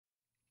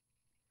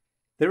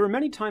There are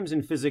many times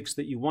in physics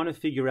that you want to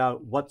figure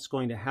out what's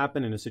going to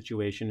happen in a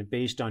situation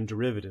based on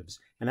derivatives,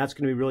 and that's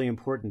going to be really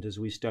important as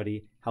we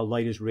study how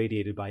light is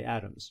radiated by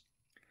atoms.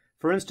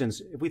 For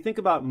instance, if we think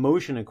about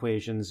motion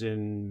equations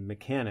in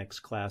mechanics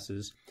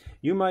classes,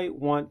 you might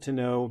want to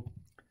know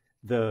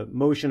the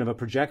motion of a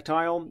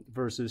projectile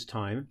versus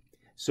time,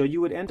 so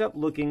you would end up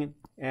looking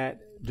at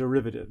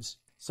derivatives,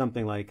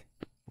 something like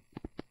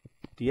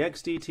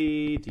dx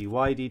dt, dy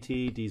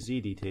dt,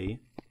 dz dt.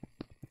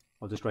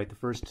 I'll just write the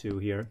first two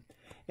here.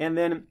 And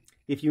then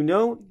if you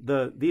know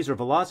these are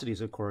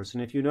velocities, of course,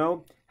 and if you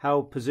know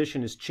how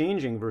position is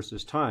changing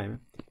versus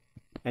time,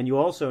 and you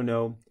also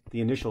know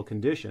the initial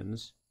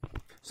conditions,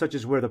 such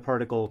as where the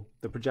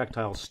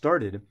projectile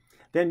started,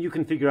 then you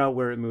can figure out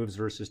where it moves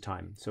versus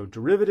time. So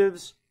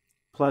derivatives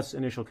plus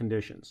initial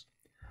conditions.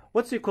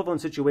 What's the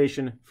equivalent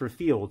situation for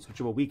fields, which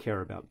is what we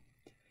care about?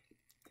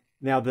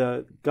 Now,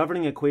 the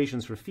governing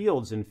equations for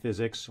fields in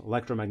physics,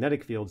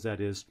 electromagnetic fields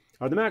that is,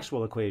 are the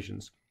Maxwell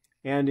equations.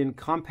 And in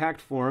compact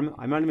form,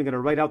 I'm not even going to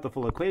write out the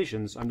full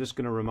equations. I'm just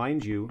going to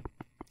remind you,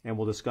 and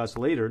we'll discuss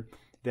later,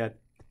 that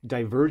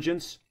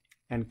divergence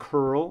and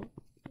curl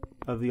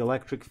of the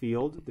electric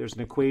field, there's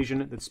an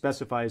equation that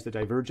specifies the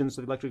divergence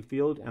of the electric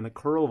field and the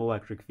curl of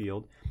electric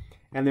field.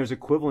 And there's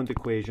equivalent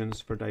equations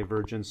for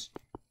divergence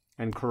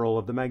and curl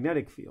of the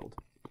magnetic field.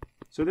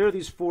 So there are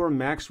these four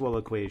Maxwell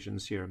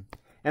equations here.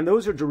 And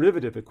those are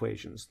derivative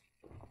equations.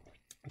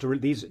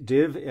 These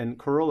div and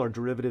curl are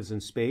derivatives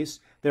in space.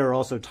 There are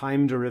also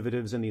time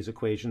derivatives in these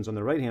equations on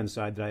the right-hand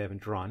side that I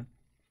haven't drawn.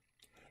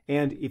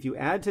 And if you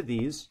add to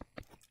these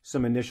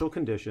some initial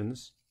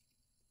conditions,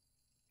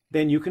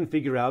 then you can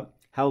figure out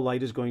how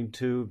light is going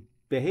to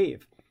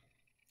behave.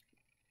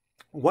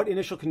 What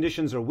initial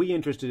conditions are we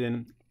interested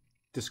in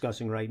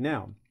discussing right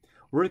now?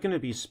 We're going to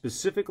be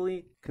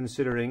specifically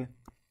considering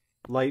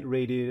light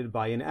radiated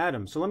by an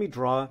atom. So let me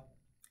draw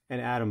an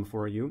atom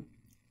for you.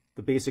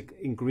 The basic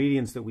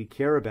ingredients that we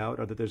care about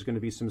are that there's going to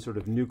be some sort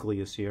of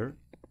nucleus here,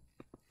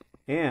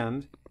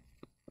 and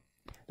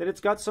that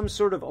it's got some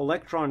sort of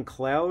electron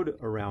cloud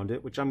around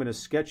it, which I'm going to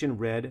sketch in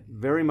red,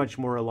 very much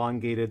more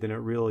elongated than it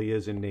really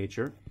is in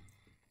nature.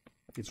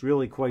 It's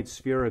really quite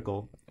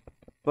spherical.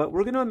 But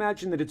we're going to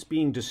imagine that it's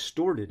being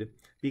distorted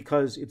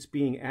because it's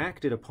being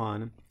acted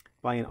upon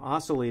by an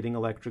oscillating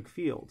electric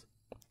field.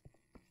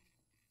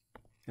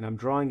 And I'm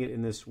drawing it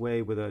in this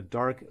way with a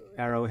dark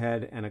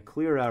arrowhead and a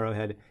clear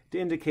arrowhead to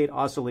indicate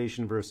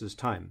oscillation versus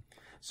time.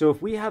 So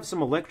if we have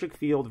some electric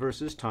field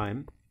versus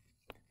time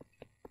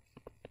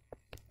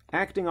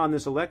acting on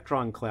this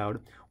electron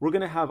cloud, we're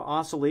going to have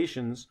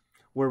oscillations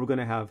where we're going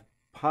to have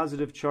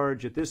positive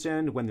charge at this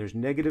end when there's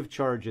negative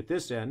charge at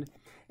this end,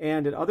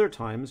 and at other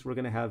times we're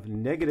going to have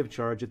negative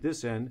charge at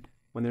this end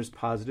when there's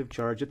positive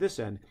charge at this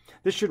end.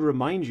 This should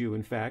remind you,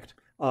 in fact,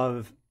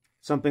 of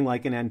something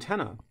like an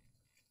antenna.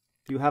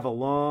 If you have a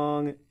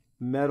long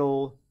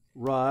metal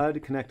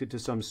rod connected to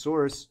some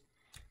source,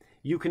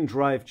 you can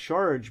drive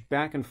charge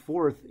back and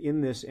forth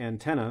in this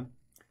antenna,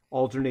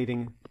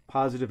 alternating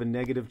positive and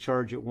negative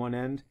charge at one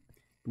end,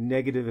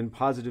 negative and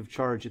positive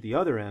charge at the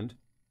other end.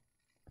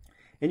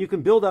 And you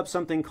can build up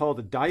something called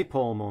a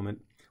dipole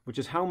moment, which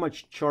is how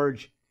much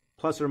charge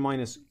plus or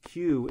minus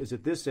Q is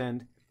at this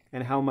end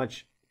and how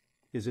much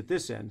is at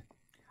this end.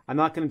 I'm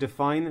not going to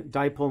define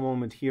dipole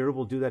moment here,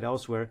 we'll do that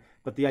elsewhere,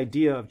 but the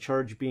idea of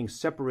charge being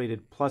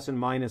separated plus and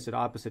minus at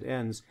opposite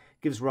ends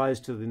gives rise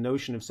to the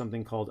notion of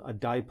something called a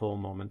dipole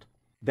moment.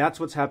 That's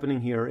what's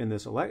happening here in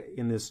this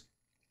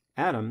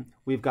atom.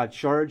 We've got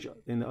charge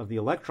of the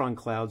electron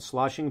cloud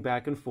sloshing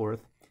back and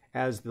forth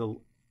as the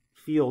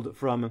field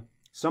from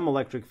some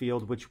electric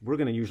field, which we're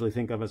going to usually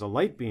think of as a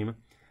light beam,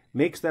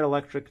 makes that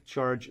electric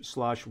charge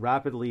slosh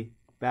rapidly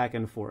back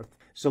and forth.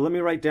 So let me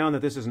write down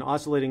that this is an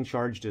oscillating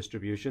charge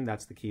distribution.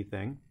 That's the key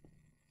thing.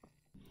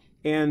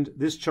 And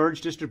this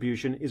charge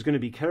distribution is going to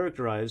be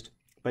characterized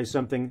by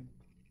something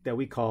that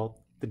we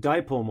call the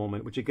dipole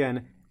moment, which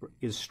again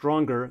is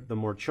stronger the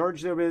more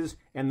charge there is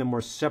and the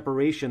more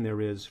separation there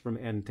is from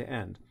end to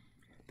end.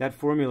 That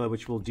formula,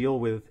 which we'll deal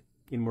with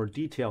in more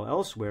detail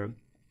elsewhere,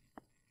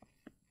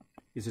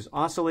 is this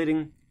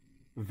oscillating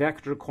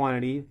vector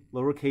quantity,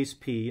 lowercase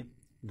p,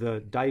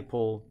 the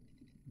dipole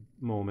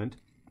moment.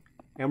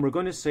 And we're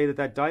going to say that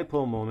that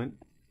dipole moment,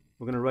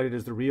 we're going to write it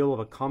as the real of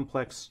a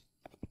complex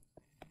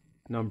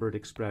numbered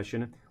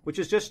expression, which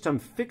is just some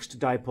fixed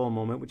dipole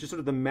moment, which is sort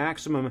of the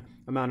maximum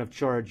amount of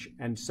charge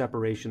and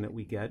separation that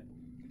we get,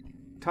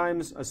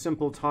 times a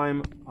simple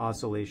time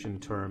oscillation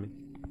term.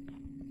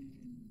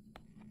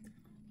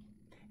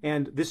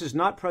 And this is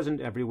not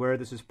present everywhere.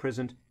 This is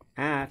present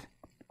at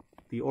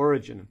the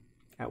origin.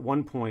 At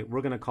one point,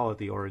 we're going to call it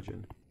the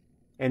origin.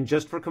 And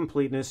just for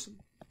completeness,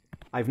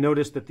 I've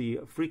noticed that the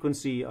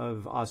frequency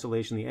of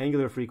oscillation, the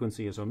angular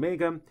frequency, is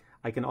omega.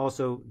 I can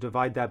also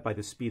divide that by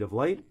the speed of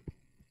light,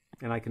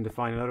 and I can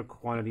define another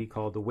quantity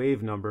called the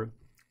wave number,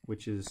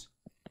 which is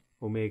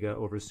omega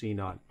over c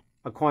naught,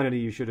 a quantity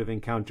you should have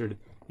encountered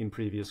in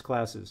previous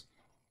classes.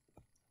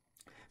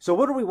 So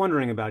what are we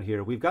wondering about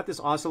here? We've got this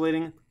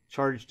oscillating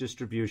charge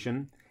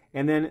distribution,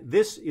 And then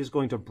this is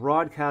going to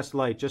broadcast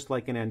light, just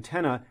like an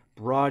antenna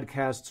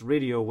broadcasts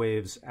radio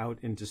waves out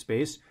into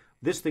space.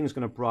 This thing's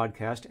going to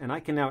broadcast, and I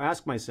can now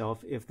ask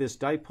myself if this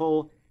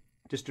dipole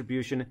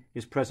distribution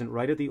is present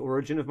right at the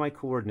origin of my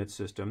coordinate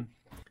system,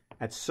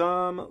 at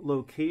some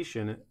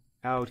location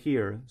out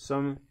here,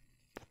 some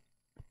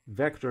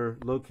vector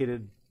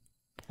located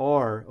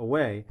r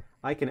away,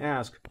 I can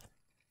ask,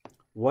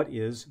 what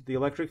is the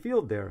electric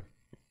field there?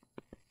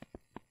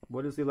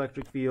 What is the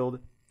electric field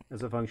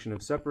as a function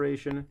of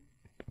separation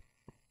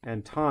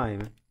and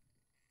time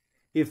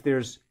if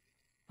there's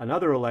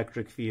another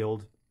electric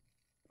field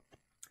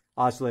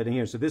oscillating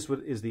here? So this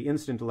is the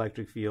instant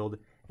electric field,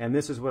 and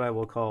this is what I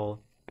will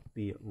call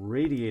the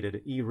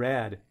radiated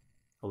erad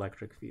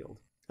electric field.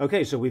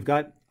 Okay, so we've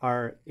got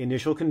our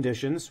initial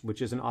conditions,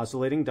 which is an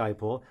oscillating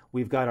dipole.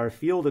 We've got our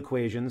field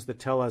equations that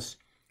tell us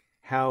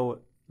how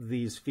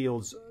these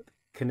fields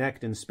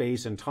connect in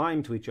space and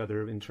time to each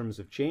other in terms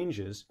of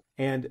changes.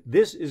 And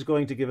this is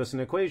going to give us an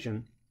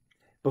equation.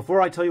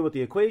 Before I tell you what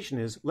the equation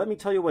is, let me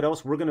tell you what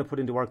else we're going to put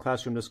into our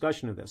classroom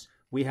discussion of this.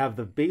 We have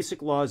the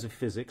basic laws of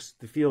physics,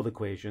 the field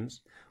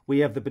equations. We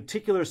have the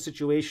particular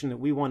situation that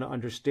we want to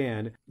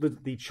understand,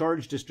 the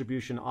charge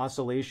distribution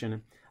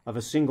oscillation of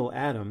a single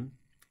atom,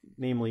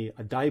 namely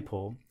a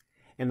dipole.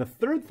 And the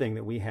third thing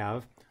that we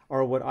have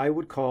are what I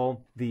would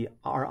call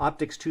our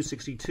optics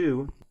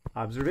 262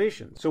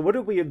 observations. So what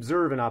did we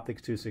observe in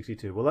optics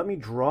 262? Well, let me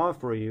draw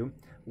for you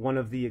one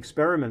of the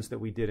experiments that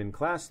we did in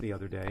class the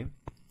other day.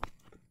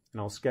 And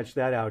I'll sketch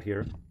that out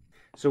here.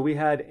 So we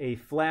had a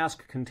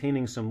flask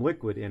containing some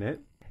liquid in it,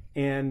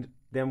 and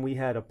then we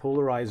had a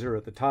polarizer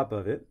at the top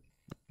of it.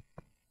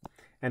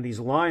 And these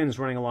lines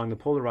running along the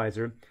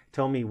polarizer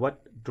tell me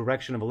what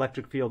direction of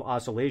electric field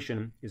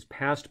oscillation is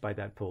passed by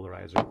that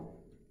polarizer.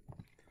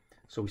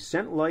 So we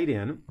sent light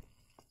in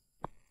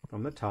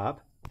from the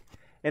top,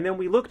 and then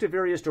we looked at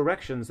various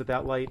directions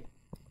that light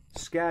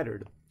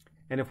scattered.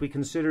 And if we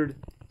considered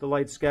the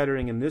light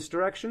scattering in this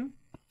direction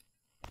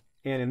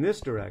and in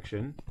this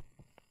direction,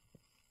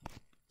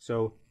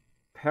 so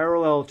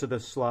parallel to the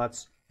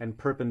slots and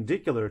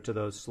perpendicular to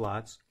those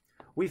slots,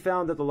 we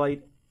found that the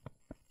light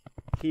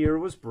here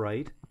was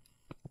bright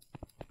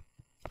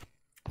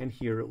and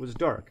here it was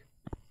dark.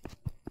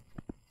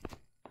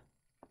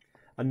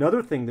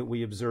 Another thing that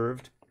we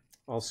observed,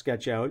 I'll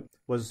sketch out,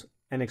 was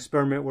an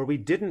experiment where we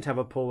didn't have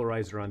a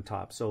polarizer on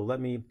top. So let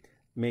me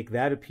make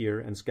that appear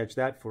and sketch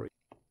that for you.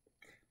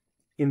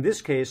 In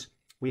this case,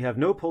 we have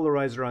no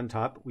polarizer on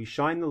top. We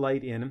shine the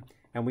light in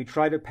and we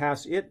try to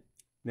pass it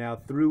now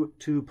through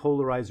two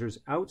polarizers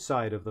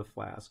outside of the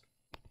flask.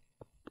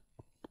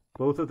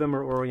 Both of them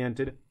are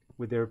oriented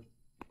with their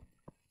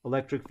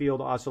electric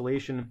field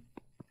oscillation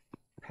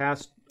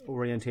past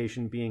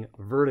orientation being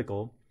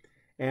vertical.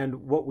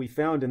 And what we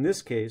found in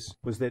this case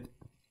was that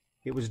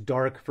it was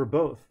dark for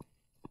both.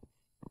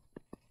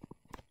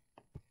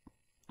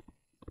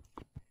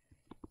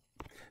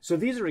 So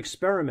these are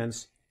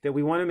experiments that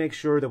we want to make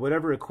sure that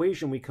whatever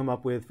equation we come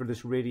up with for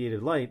this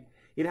radiated light,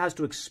 it has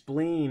to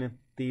explain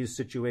these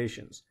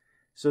situations.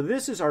 So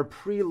this is our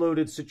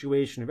preloaded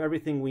situation of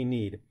everything we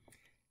need.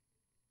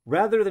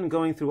 Rather than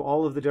going through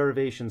all of the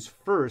derivations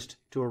first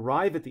to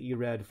arrive at the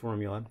erad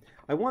formula,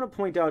 I want to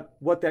point out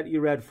what that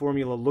erad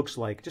formula looks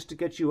like, just to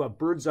get you a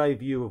bird's eye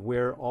view of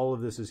where all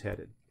of this is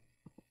headed.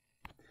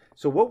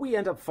 So what we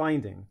end up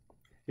finding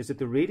is that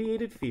the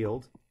radiated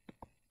field,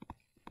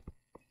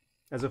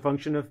 as a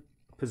function of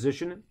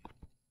position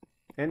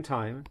and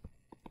time,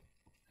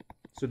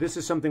 so this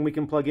is something we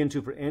can plug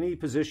into for any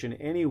position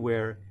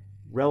anywhere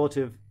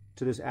relative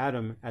to this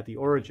atom at the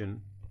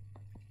origin.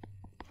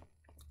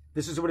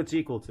 This is what it's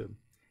equal to.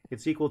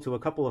 It's equal to a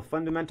couple of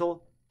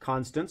fundamental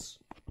constants.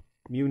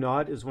 Mu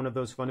naught is one of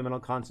those fundamental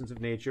constants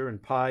of nature,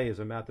 and pi is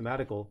a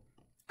mathematical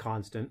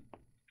constant.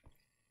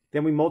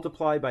 Then we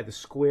multiply by the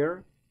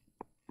square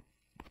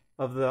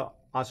of the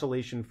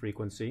oscillation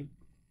frequency.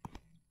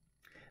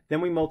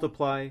 Then we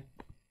multiply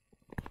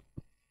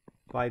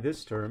by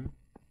this term.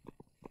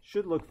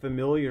 Should look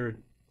familiar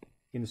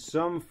in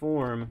some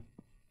form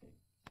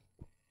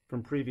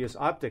from previous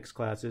optics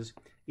classes.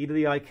 E to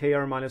the I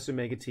kr minus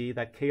omega t.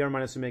 That kr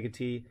minus omega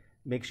t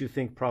makes you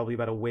think probably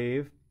about a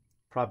wave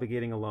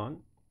propagating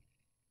along.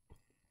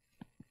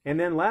 And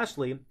then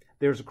lastly,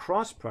 there's a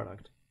cross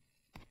product.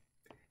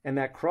 And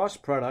that cross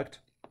product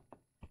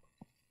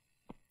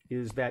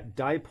is that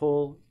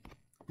dipole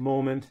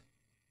moment,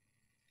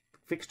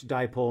 fixed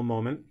dipole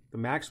moment, the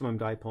maximum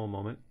dipole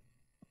moment,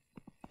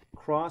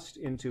 crossed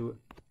into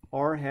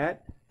r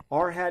hat.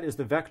 R hat is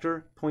the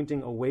vector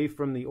pointing away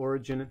from the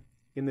origin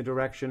in the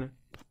direction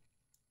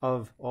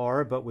of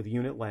r, but with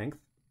unit length.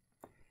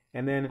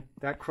 And then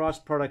that cross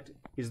product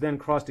is then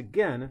crossed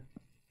again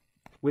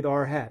with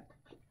r hat.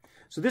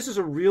 So this is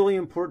a really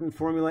important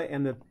formula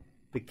and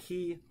the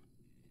key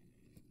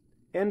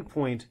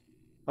endpoint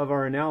of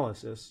our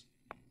analysis.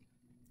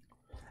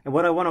 And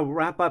what I want to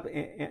wrap up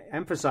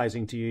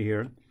emphasizing to you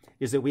here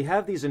is that we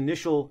have these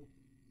initial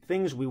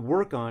things we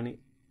work on.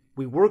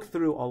 We work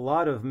through a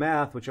lot of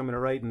math, which I'm going to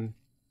write in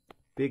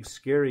big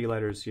scary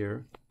letters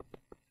here.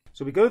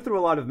 So we go through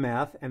a lot of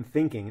math and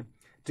thinking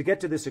to get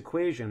to this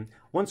equation.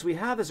 Once we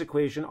have this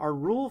equation,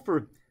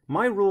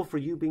 my rule for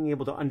you being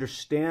able to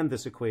understand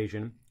this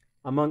equation,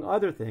 among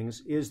other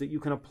things, is that you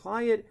can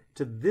apply it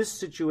to this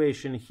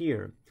situation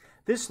here.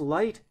 This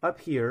light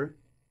up here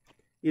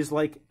is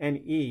like an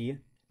E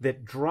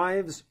that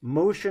drives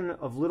motion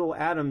of little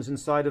atoms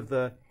inside of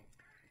the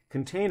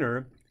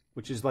container,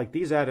 which is like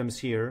these atoms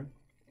here.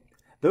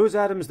 Those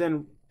atoms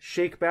then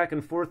shake back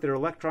and forth, their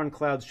electron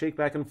clouds shake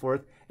back and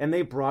forth, and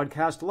they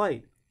broadcast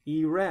light,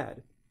 E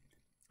rad.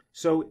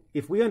 So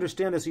if we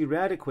understand this E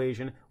rad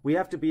equation, we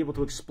have to be able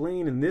to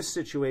explain in this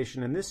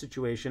situation and this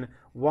situation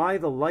why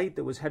the light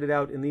that was headed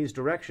out in these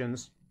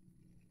directions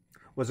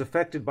was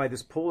affected by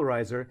this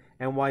polarizer,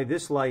 and why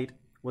this light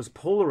was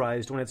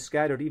polarized when it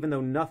scattered, even though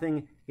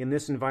nothing in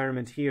this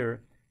environment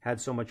here had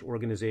so much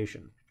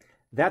organization.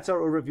 That's our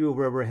overview of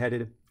where we're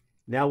headed.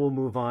 Now we'll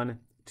move on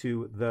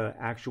to the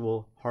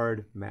actual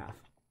hard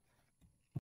math.